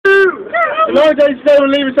A long time since I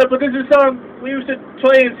will leave yourself, but this is a song we used to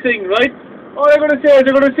try and sing, right? All I'm going to say is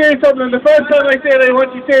I'm going to say something, and the first time I say it, I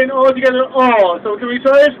want you saying all together, "Aw." So can we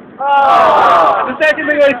try it? Aww. And the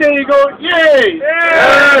second thing I say, you go, "Yay!"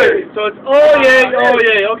 Yay! So it's "Oh yay, oh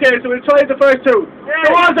yay." Okay, so we'll try the first two.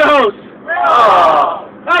 There was a house.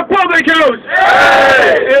 Aww. A public house.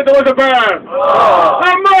 Yay! And there was a bar. Aww.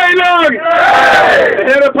 A mile long. Yay!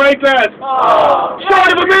 It had a pint glass. Aww.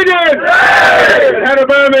 Short of a million. Yay! It had a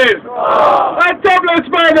barmaid. Aww. A Dublin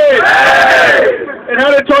barmaid. Yay! It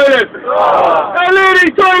had a toilet. Aww. A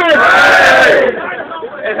ladies' toilet. Yay!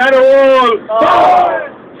 It had a wall.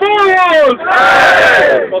 Aww. 4 walls.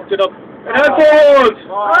 Yay! Fucked it up. It had 4 walls.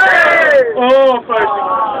 Yay! Oh, first.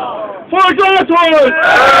 4 glass walls.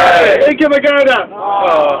 Yay! Think of a Garda.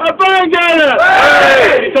 Aww. A bang Garda.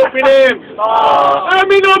 Yay! He took me name. Aww. And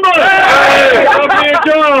me number. Yay! Got me a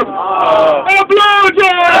job. Aww. A blow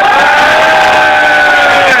job.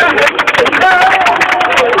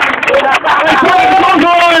 I told him to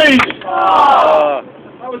go Aww.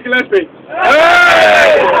 That was Gillespie.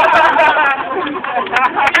 Hey!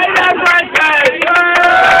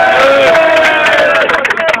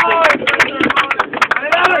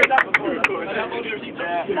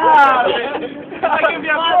 I give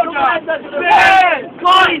you a